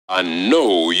I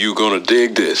know you're gonna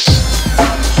dig this.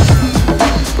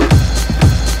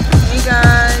 Hey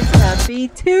guys, happy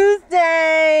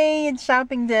Tuesday! It's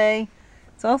shopping day.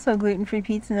 It's also gluten-free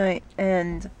pizza night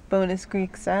and bonus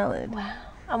Greek salad. Wow.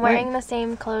 I'm wearing the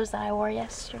same clothes that I wore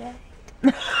yesterday.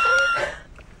 But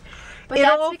in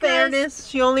all fairness,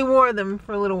 she only wore them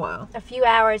for a little while. A few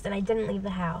hours and I didn't leave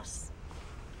the house.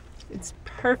 It's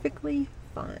perfectly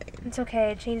fine. It's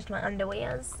okay, I changed my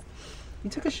underwears. You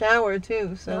took a shower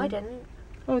too, so. No, I didn't.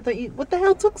 Oh, I thought you. What the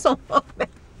hell took so long?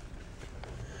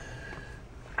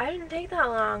 I didn't take that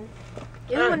long.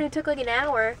 You're the one who took like an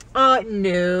hour.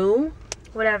 No.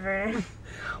 Whatever.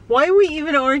 Why are we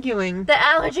even arguing? The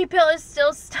allergy pill is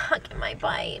still stuck in my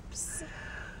pipes.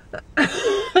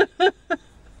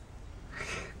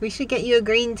 We should get you a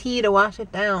green tea to wash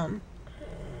it down.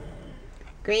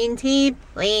 Green tea,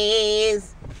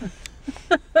 please.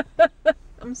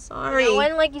 I'm sorry. You know,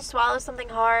 when like you swallow something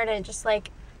hard and it just like.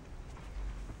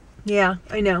 Yeah,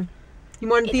 I know. You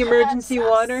want the emergency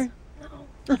water?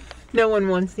 No. No one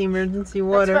wants the emergency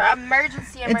water. That's for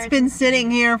emergency. It's been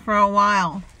sitting here for a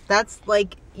while. That's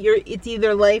like it's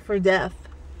either life or death.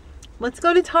 Let's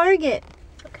go to Target.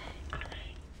 Okay.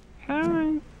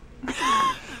 Hi.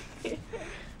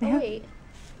 Oh, wait.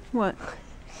 What?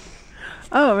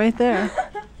 Oh, right there.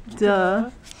 Duh.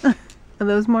 Are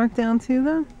those marked down too,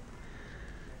 though?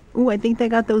 Ooh, I think they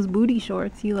got those booty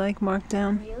shorts you like marked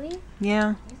down. Really?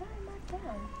 Yeah. Why is that marked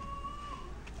down?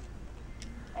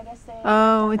 I guess they.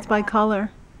 Oh, it's by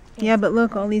color. Yeah, but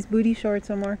look, all these booty shorts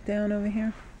are marked down over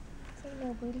here. Say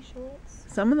no booty shorts.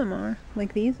 Some of them are,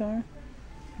 like these are.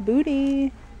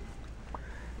 Booty.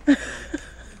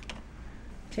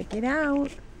 Check it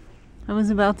out. I was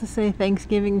about to say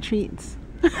Thanksgiving treats.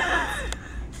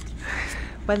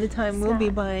 By the time we'll be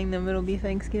buying them, it'll be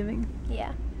Thanksgiving.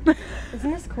 Yeah.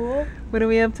 Isn't this cool? What do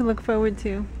we have to look forward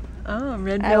to? Oh,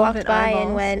 red velvet I walked by eyeballs.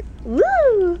 and went,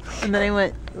 woo! And then I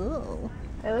went, ooh.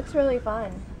 It looks really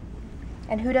fun.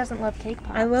 And who doesn't love cake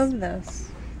pops? I love this.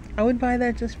 I would buy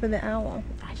that just for the owl.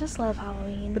 I just love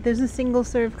Halloween. But there's a single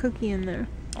serve cookie in there.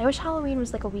 I wish Halloween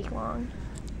was like a week long.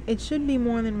 It should be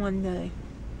more than one day.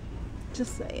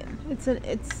 Just saying.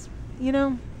 It's you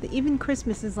know, even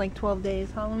Christmas is like 12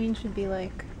 days. Halloween should be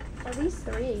like at least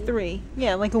 3. 3.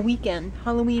 Yeah, like a weekend.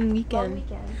 Halloween weekend. One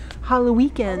weekend.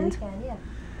 Halloween. Yeah.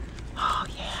 Oh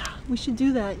yeah. We should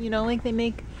do that. You know, like they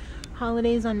make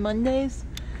holidays on Mondays.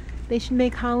 They should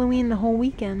make Halloween the whole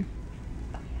weekend.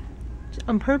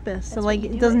 On purpose. That's so like what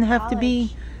you it do doesn't in have to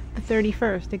be college. the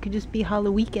 31st. It could just be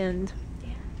Halloween.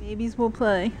 Yeah. Babies will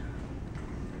play.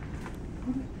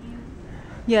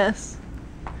 Yes.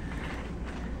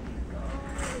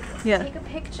 Yeah. Take a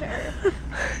picture.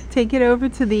 Take it over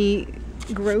to the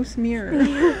gross mirror.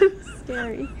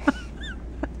 Scary.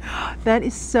 That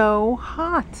is so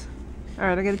hot.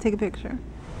 Alright, I gotta take a picture.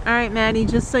 Alright, Maddie,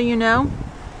 just so you know,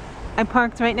 I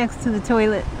parked right next to the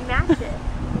toilet. You match it.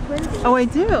 Twinsies. Oh, I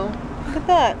do. Look at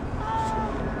that.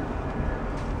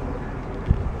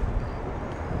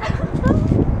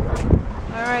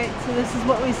 Alright, so this is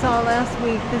what we saw last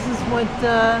week. This is what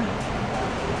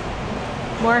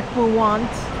Mark will want.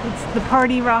 It's the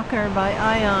Party Rocker by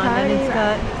Ion, and it's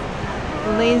got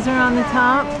the laser on the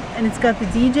top, and it's got the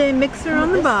DJ mixer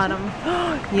on the bottom.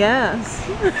 Yes.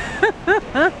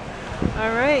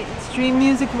 Alright, stream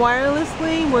music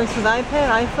wirelessly, works with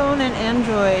iPad, iPhone, and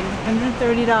Android.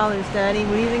 $130, Daddy.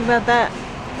 What do you think about that?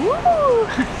 Woo!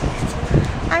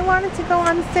 I wanted to go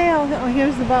on sale. Oh,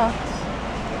 here's the box.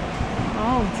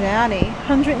 Oh, Daddy.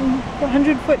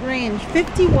 100 foot range.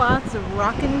 50 watts of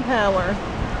rockin' power.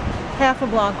 Half a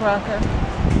block rocker.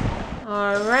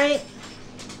 Alright.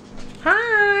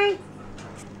 Hi!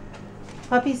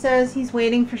 Puppy says he's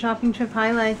waiting for shopping trip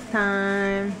highlights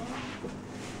time.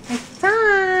 It's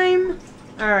time!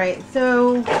 Alright,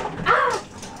 so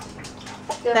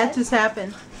that just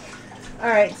happened.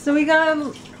 Alright, so we got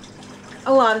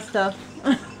a lot of stuff,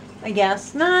 I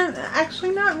guess.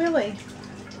 Actually not really.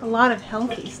 A lot of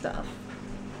healthy stuff.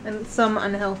 And some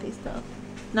unhealthy stuff.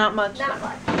 Not much.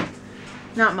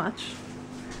 Not much.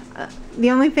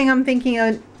 The only thing I'm thinking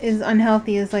of is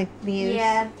unhealthy is like these.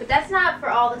 Yeah, but that's not for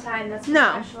all the time. That's for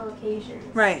special occasions.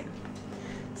 Right.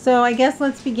 So I guess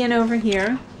let's begin over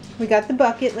here. We got the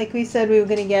bucket like we said we were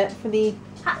going to get for the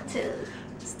hot tub.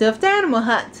 Stuffed animal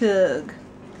hot tub.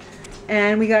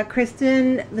 And we got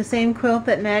Kristen the same quilt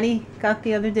that Maddie got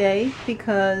the other day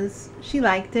because she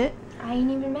liked it. I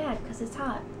ain't even mad because it's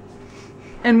hot.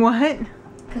 And what?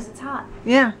 Because it's hot.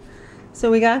 Yeah. So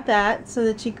we got that so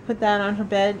that she could put that on her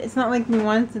bed. It's not like we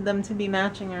wanted them to be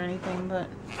matching or anything, but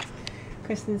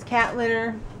Kristen's cat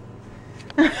litter.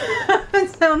 It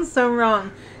sounds so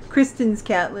wrong. Kristen's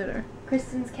cat litter.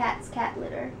 Kristen's cat's cat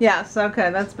litter. Yes,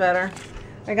 okay, that's better.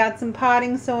 I got some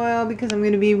potting soil because I'm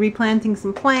going to be replanting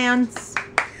some plants.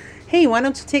 Hey, why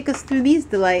don't you take us through these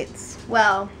delights?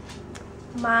 Well,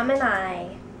 Mom and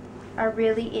I are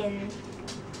really in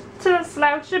to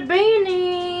slouchy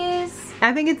beanies.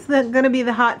 I think it's going to be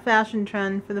the hot fashion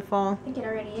trend for the fall. I think it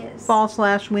already is.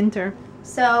 Fall/winter.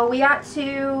 So we got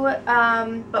two,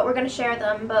 but we're going to share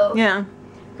them both. Yeah.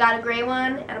 Got a gray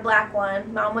one and a black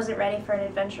one. Mom wasn't ready for an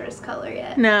adventurous color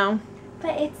yet. No.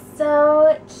 But it's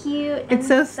so cute. It's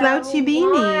so slouchy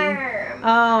beanie. Warm.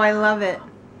 Oh, I love it.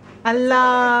 I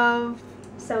love.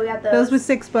 So we got those. Those were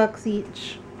 $6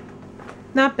 each.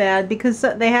 Not bad because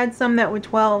they had some that were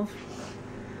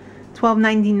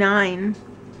 $12.99.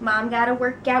 Mom got a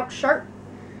workout shirt.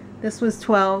 This was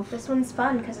 $12. This one's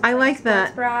fun because it's I like a that.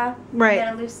 sports bra Right.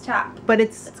 and a loose top. But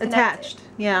it's connected. attached.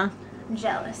 Yeah. I'm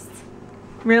jealous,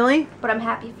 Really? but I'm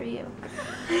happy for you.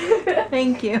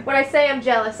 Thank you. When I say I'm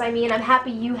jealous, I mean I'm happy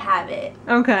you have it,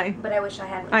 Okay. but I wish I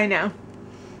had one. I know.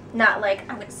 Not like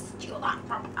I'm gonna steal that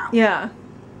from you. Yeah.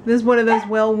 This is one of those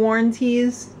well-worn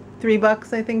tees.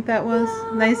 $3 I think that was.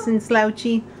 Nice and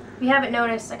slouchy. If you haven't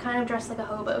noticed, I kind of dress like a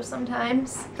hobo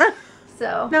sometimes.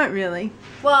 So. Not really.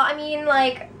 Well, I mean,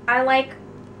 like, I like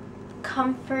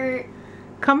comfort.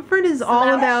 Comfort is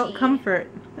all about Slouchy. comfort.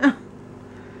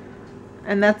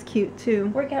 And that's cute too.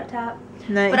 Workout top.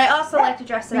 Nice. But I also like to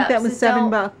dress it I up. think that was so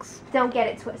 $7. Don't get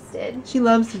it twisted. She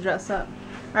loves to dress up.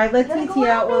 Alright, let's Gotta eat go tea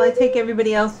out out, while I baby. take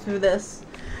everybody else through this.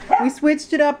 We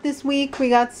switched it up this week. We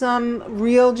got some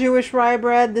real Jewish rye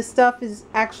bread. This stuff is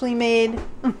actually made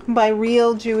by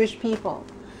real Jewish people.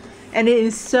 And it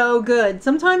is so good.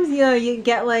 Sometimes, you know, you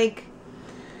get like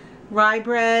rye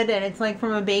bread and it's like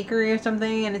from a bakery or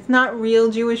something and it's not real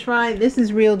Jewish rye. This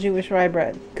is real Jewish rye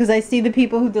bread because I see the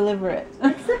people who deliver it.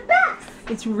 It's the best.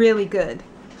 It's really good.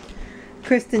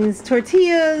 Kristen's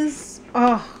tortillas.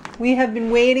 Oh, we have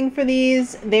been waiting for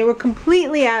these. They were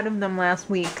completely out of them last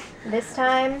week. This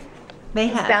time, They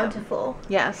it's had them. bountiful.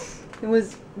 Yes. It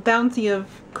was bounty of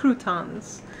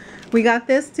croutons. We got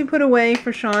this to put away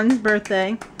for Sean's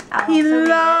birthday. I'll He also read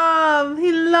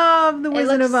loved The it. It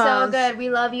Wizard looks of Oz. so good. We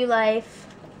love you, Life.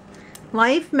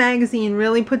 Life magazine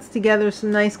really puts together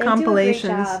some nice They compilations.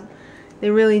 do a great job. They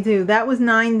really do. That was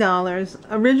 $9.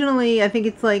 Originally, I think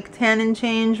it's like 10 and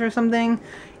change or something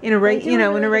in a They do a in a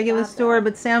really good regular job, store, though.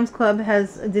 but Sam's Club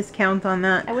has a discount on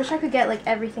that. I wish I could get like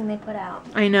everything they put out.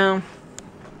 I know.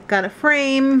 Got a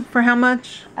frame for how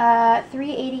much?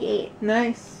 $3.88.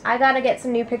 Nice. I gotta get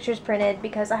some new pictures printed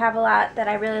because I have a lot that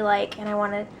I really like and I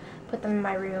want to put them in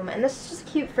my room. And this is just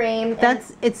a cute frame. And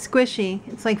It's squishy.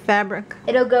 It's like fabric.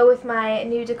 it'll go with my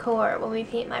new decor when we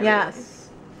paint my room. Yes.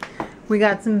 We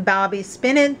got some Bobby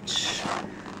spinach,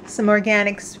 some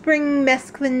organic spring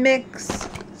mesclun mix,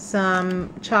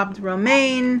 some chopped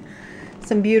romaine,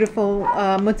 some beautiful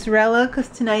mozzarella because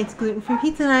tonight's gluten-free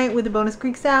pizza night with a bonus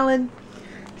Greek salad,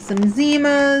 some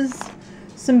zimas,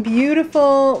 some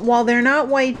beautiful, while they're not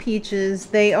white peaches,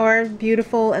 they are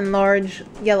beautiful and large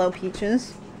yellow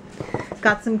peaches.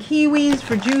 Got some kiwis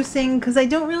for juicing because I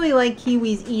don't really like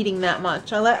kiwis eating that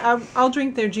much. I'll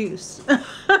drink their juice.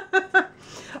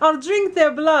 I'll drink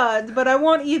their blood, but I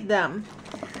won't eat them.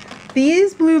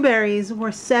 These blueberries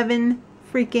were $7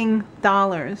 freaking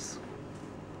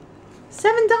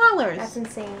 $7. That's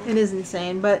insane. It is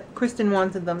insane, but Kristen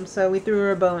wanted them, so we threw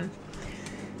her a bone.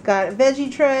 Got a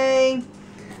veggie tray.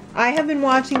 I have been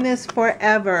watching this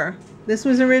forever. This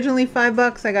was originally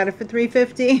 $5. I got it for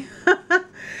 $3.50.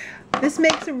 This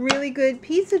makes a really good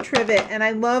pizza trivet, and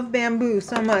I love bamboo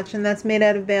so much, and that's made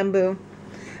out of bamboo.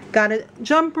 Got a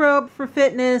jump rope for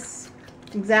fitness.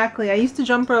 Exactly. I used to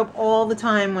jump rope all the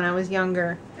time when I was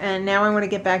younger, and now I want to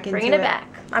get back into it. Bringing it back.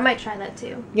 I might try that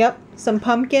too. Yep. Some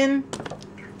pumpkin.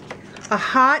 A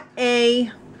hot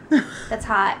A That's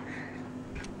hot.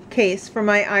 case for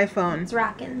my iPhone. It's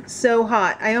rocking. So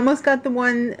hot. I almost got the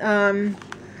one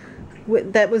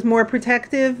that was more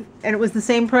protective, and it was the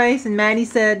same price, and Maddie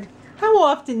said, how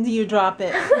often do you drop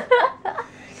it?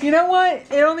 You know what?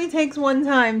 It only takes one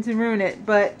time to ruin it,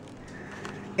 but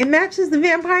it matches the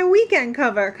Vampire Weekend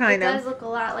cover, kind It of. does look a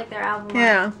lot like their album.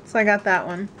 Yeah, so I got that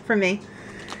one for me.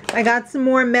 I got some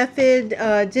more Method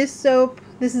dish soap.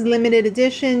 This is limited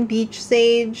edition, Beach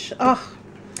Sage. Oh,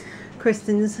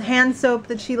 Kristen's hand soap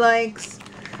that she likes.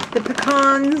 The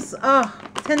pecans. Oh,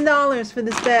 $10 for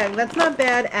this bag. That's not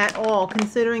bad at all,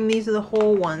 considering these are the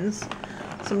whole ones.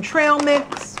 Some trail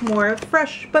mix, more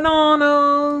fresh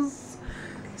bananas,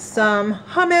 some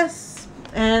hummus,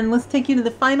 and let's take you to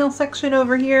the final section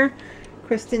over here.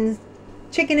 Kristen's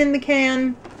chicken in the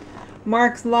can,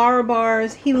 Mark's Lara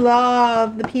bars. He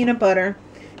loved the peanut butter.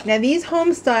 Now these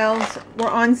home styles were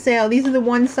on sale. These are the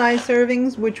one size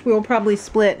servings, which we'll probably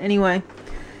split anyway.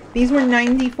 These were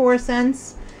 94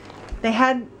 cents. They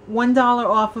had $1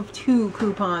 off of 2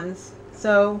 coupons.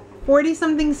 So 40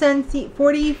 something cents,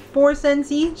 44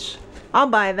 cents each. I'll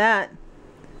buy that.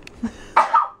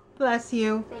 Bless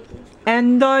you. Thank you.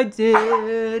 And I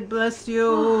did. Bless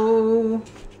you.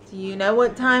 Do you know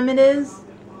what time it is?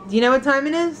 Do you know what time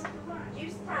it is?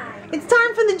 Juice time. It's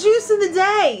time for the juice of the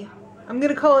day. I'm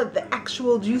going to call it the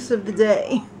actual juice of the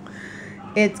day.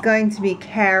 It's going to be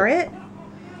carrot,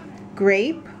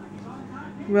 grape,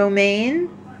 romaine,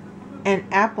 and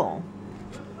apple.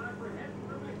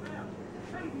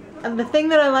 And the thing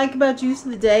that I like about juice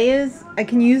of the day is I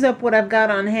can use up what I've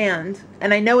got on hand.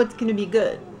 And I know it's going to be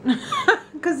good.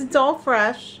 Because it's all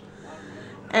fresh.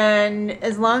 And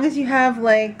as long as you have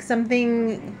like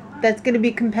something that's going to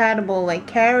be compatible, like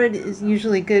carrot is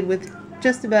usually good with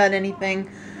just about anything.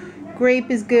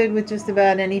 Grape is good with just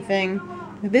about anything.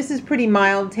 This is pretty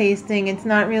mild tasting. It's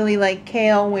not really like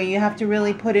kale where you have to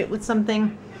really put it with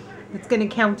something that's going to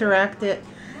counteract it.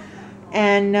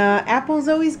 And apple's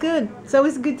always good. It's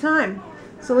always a good time.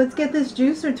 So let's get this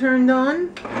juicer turned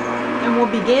on and we'll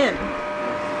begin.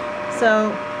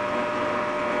 So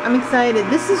I'm excited.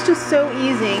 This is just so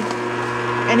easy.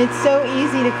 And it's so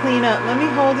easy to clean up. Let me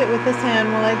hold it with this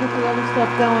hand while I get the other stuff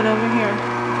going over here.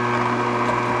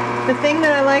 The thing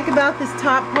that I like about this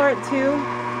top part too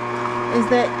is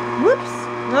that, whoops,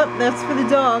 oh, that's for the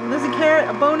dog. There's a carrot,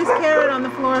 a bonus carrot on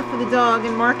the floor for the dog,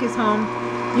 and Mark is home.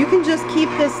 You can just keep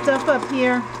this stuff up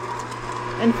here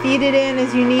and feed it in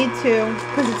as you need to,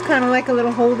 because it's kind of like a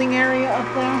little holding area up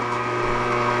there.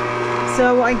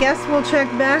 So I guess we'll check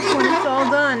back when it's all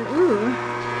done. Ooh,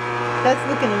 that's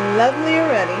looking lovely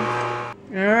already.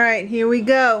 All right, here we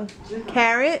go.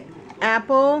 Carrot,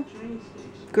 apple,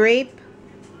 grape,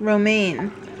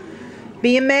 romaine.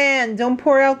 Be a man, don't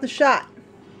pour out the shot.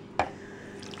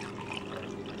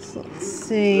 So let's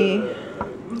see.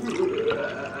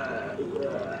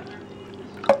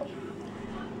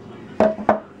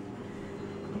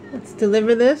 Let's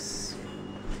deliver this.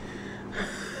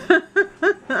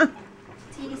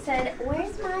 Titi said,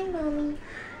 "Where's my mommy?"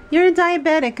 You're a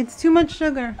diabetic. It's too much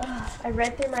sugar. Ugh, I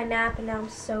read through my nap and now I'm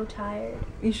so tired.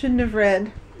 You shouldn't have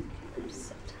read. I'm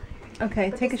so tired. Okay,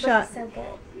 But take a this book shot. is so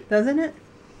good. Doesn't it?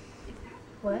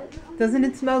 What? Doesn't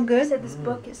it smell I good? said this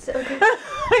book is so good.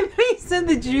 I know you said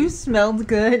the juice smelled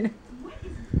good.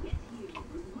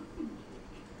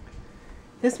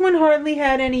 This one hardly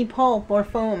had any pulp or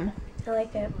foam. I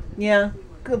like it. Yeah,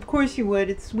 of course you would.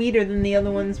 It's sweeter than the other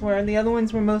ones were. The other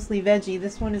ones were mostly veggie.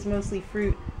 This one is mostly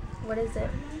fruit. What is it?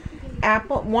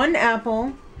 Apple, 1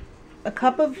 apple, a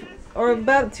cup of, or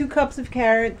about 2 cups of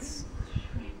carrots,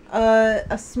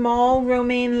 a small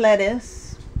romaine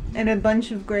lettuce, and a bunch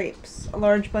of grapes. A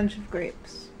large bunch of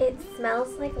grapes. It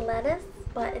smells like lettuce,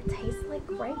 but it tastes like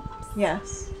grapes.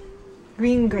 Yes.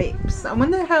 Green grapes. I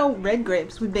wonder how red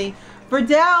grapes would be.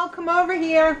 Verdell, come over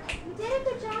here. You did a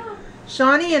good job.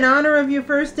 Shawnee, in honor of your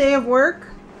first day of work,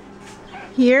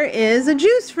 here is a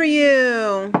juice for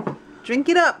you. Drink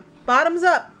it up. Bottoms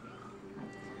up.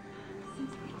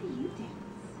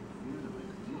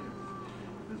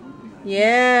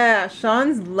 Yeah,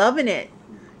 Sean's loving it.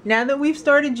 Now that we've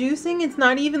started juicing, it's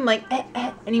not even like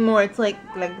anymore. It's like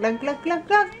glug, glug, glug, glug,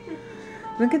 glug.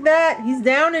 Look at that. He's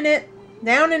down in it.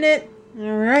 Down in it.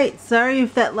 All right. Sorry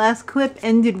if that last clip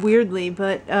ended weirdly,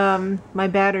 but my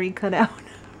battery cut out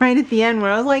right at the end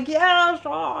where I was like, yeah,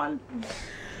 Sean.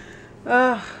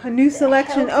 A new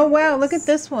selection. Oh, wow. Look at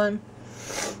this one.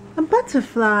 A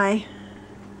butterfly.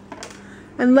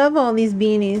 I love all these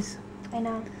beanies. I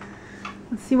know.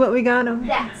 Let's see what we got over.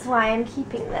 That's why I'm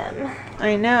keeping them.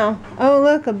 I know. Oh,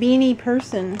 look, a beanie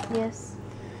person. Yes.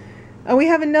 Oh, we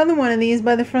have another one of these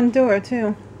by the front door,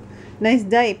 too. Nice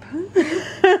diape.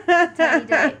 Tiny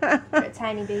diape for a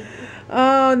tiny baby.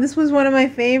 Oh, this was one of my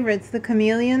favorites, the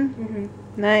chameleon.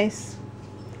 Mm-hmm. Nice.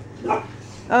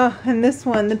 Oh, and this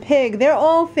one, the pig. They're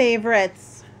all favorites.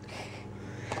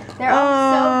 They're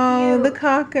all so cute. The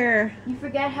cocker. You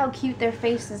forget how cute their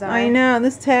faces are. I know.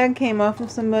 This tag came off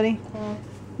of somebody. Oh.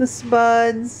 The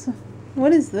spuds.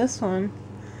 What is this one?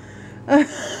 A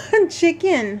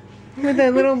chicken with a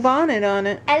little bonnet on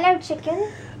it. Hello, chicken.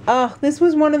 Oh, this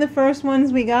was one of the first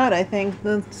ones we got, I think.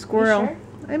 The squirrel. You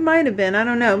sure? It might have been. I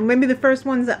don't know. Maybe the first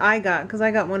ones that I got, because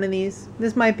I got one of these.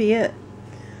 This might be it.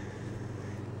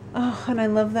 Oh, and I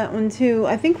love that one, too.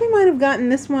 I think we might have gotten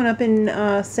this one up in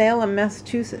Salem,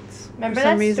 Massachusetts. Remember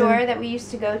that store that we used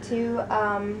to go to,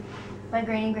 my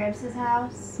Granny Gramps'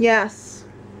 house? Yes.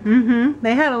 Mm-hmm.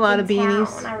 They had a lot of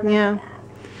beanies. I remember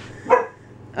that.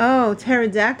 Oh,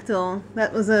 pterodactyl.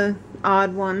 That was a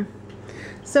odd one.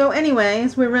 So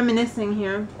anyways, we're reminiscing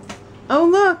here. Oh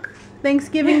look,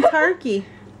 Thanksgiving turkey.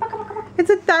 It's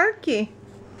a turkey.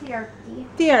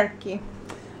 Turkey.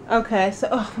 Okay,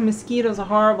 so the mosquitoes are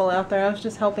horrible out there. I was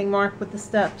just helping Mark with the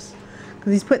steps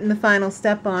because he's putting the final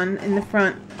step on in the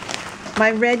front.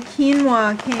 My red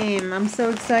quinoa came. I'm so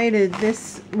excited.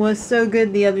 This was so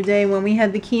good the other day when we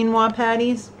had the quinoa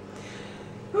patties.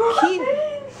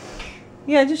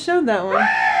 Yeah, I just showed that one.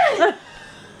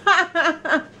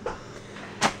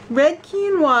 Red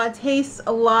quinoa tastes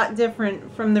a lot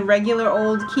different from the regular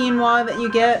old quinoa that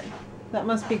you get. That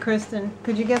must be Kristen.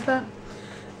 Could you get that?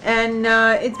 And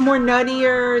it's more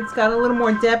nuttier. It's got a little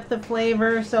more depth of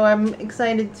flavor. So I'm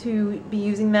excited to be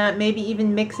using that. Maybe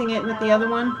even mixing it with the other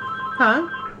one. Huh?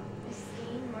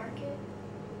 Market.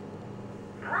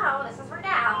 Hello, this is for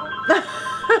now.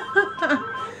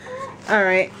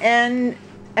 Alright, and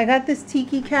I got this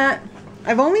tiki cat.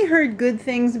 I've only heard good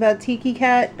things about tiki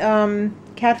cat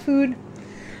cat food.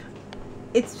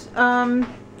 It's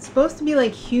supposed to be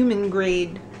like human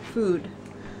grade food.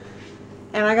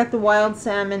 And I got the wild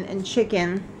salmon and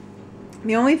chicken.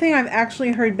 The only thing I've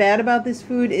actually heard bad about this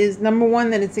food is number one,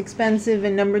 that it's expensive,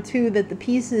 and number two, that the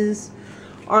pieces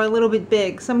are a little bit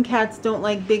big. Some cats don't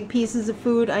like big pieces of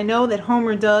food. I know that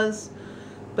Homer does,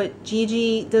 but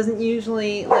Gigi doesn't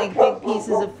usually like big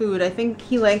pieces of food. I think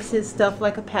he likes his stuff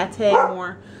like a pate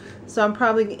more. So I'm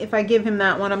probably, if I give him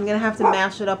that one, I'm going to have to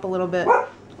mash it up a little bit.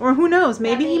 Or who knows,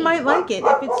 maybe he might like it.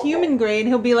 If it's human grade,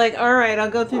 he'll be like, alright, I'll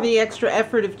go through the extra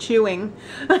effort of chewing.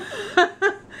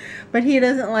 But he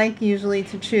doesn't like usually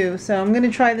to chew. So I'm going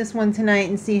to try this one tonight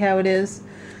and see how it is.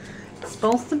 It's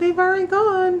supposed to be very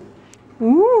good.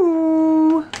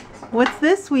 Ooh, what's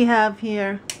this we have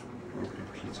here?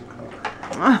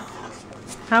 Oh,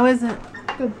 how is it?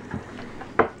 Good.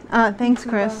 Thanks,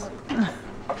 Chris.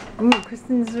 Ooh,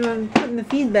 Kristen's putting the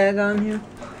feed bag on here.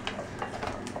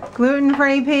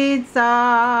 Gluten-free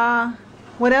pizza.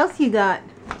 What else you got?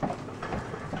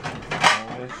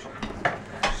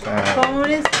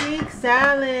 Bonus Greek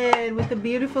salad with the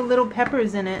beautiful little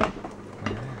peppers in it.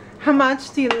 How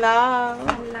much do you love?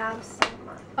 I love so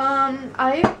much.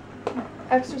 I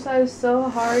exercised so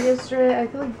hard yesterday. I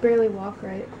could like barely walk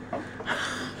right.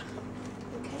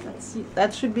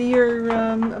 That should be your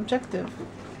objective.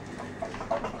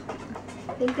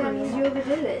 I think that means you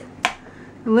overdid it.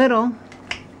 A little.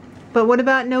 But what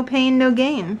about no pain, no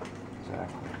gain?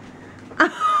 Exactly.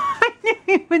 I knew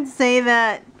you would say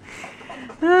that.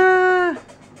 That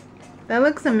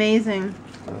looks amazing.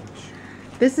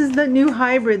 This is the new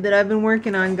hybrid that I've been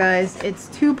working on, guys. It's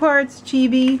 2 parts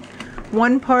chibi,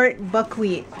 1 part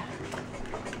buckwheat.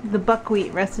 The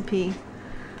buckwheat recipe.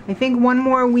 I think 1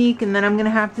 more week and then I'm going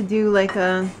to have to do like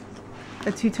a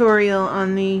tutorial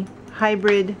on the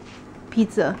hybrid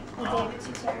pizza.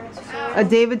 A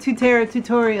David Tutera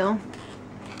tutorial.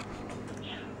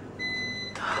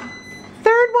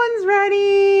 3rd one's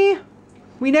ready.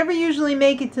 We never usually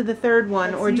make it to the 3rd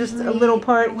one, or just a little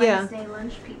part. Yeah,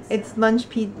 lunch pizza. it's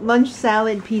lunch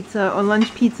salad pizza or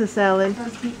lunch pizza salad.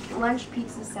 Lunch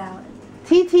pizza salad.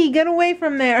 TT, get away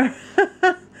from there.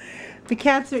 The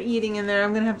cats are eating in there.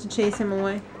 I'm gonna have to chase him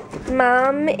away.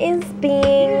 Mom is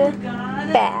being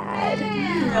bad.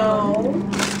 No.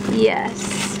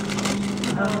 Yes.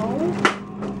 No.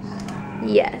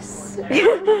 Yes.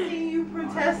 You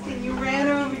protesting. You ran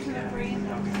over to the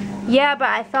freezer. Yeah, but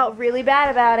I felt really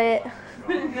bad about it.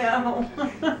 No.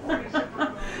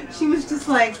 She was just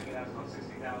like,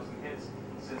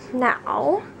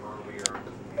 No.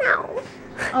 No.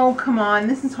 oh, come on.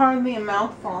 This is hardly a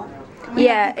mouthful. We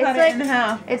Yeah, have to cut it's it like in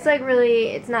half. it's like really,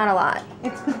 it's not a lot.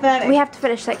 It's pathetic. We have to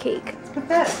finish that cake. It's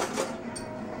pathetic.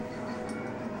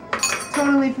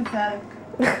 Totally pathetic.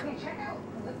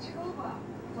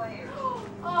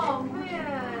 Oh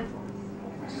man.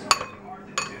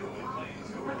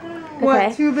 What,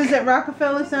 Okay. Tuba's at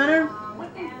Rockefeller Center?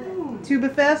 Tuba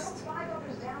Fest?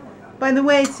 By the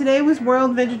way, today was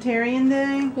World Vegetarian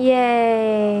Day.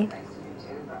 Yay.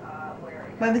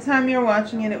 By the time you're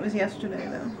watching it, it was yesterday,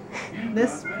 though.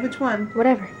 This, which one?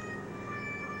 Whatever.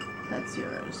 That's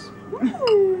yours.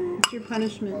 It's your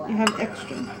punishment. You have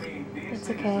extra. It's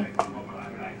okay.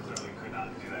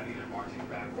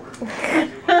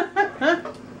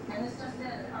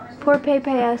 Poor Pepe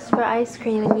asked for ice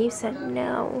cream and you said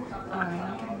no.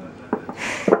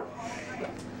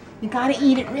 You gotta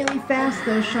eat it really fast,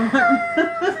 though, Sean.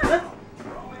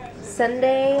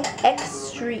 Sunday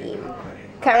Extreme.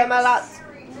 Caramelot.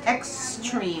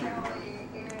 Extreme.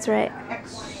 That's right.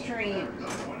 Extreme.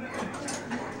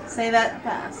 Say that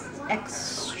fast.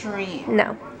 Extreme.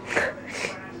 No.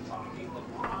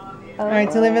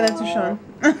 Alright, deliver that to Sean.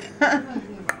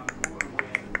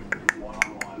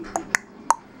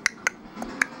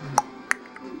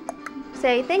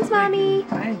 Say thanks, Mommy.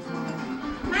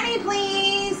 Money,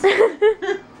 please.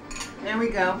 There we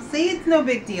go. See, it's no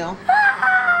big deal.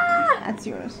 That's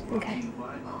yours. Okay.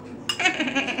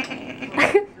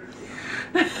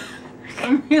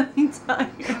 I'm really tired.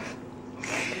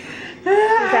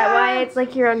 Is that why it's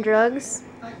like you're on drugs?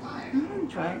 I'm on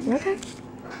drugs. Okay.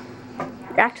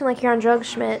 You're acting like you're on drugs,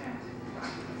 Schmidt.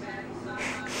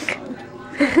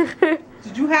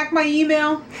 Did you hack my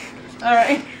email? All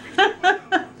right.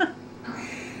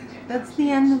 That's the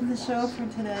end of the show for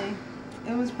today.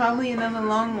 It was probably another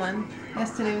long one.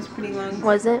 Yesterday was pretty long.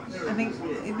 Was it? I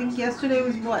think yesterday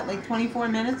was what, like 24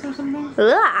 minutes or something?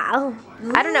 Wow.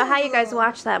 I don't know how you guys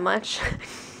watch that much.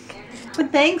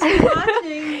 But thanks for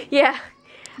watching. Yeah.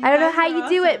 I don't know guys how are you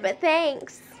do awesome. it, but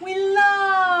thanks. We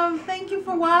love. Thank you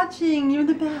for watching. You're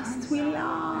the best. We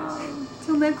love.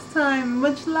 Till next time.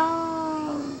 Much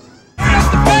love.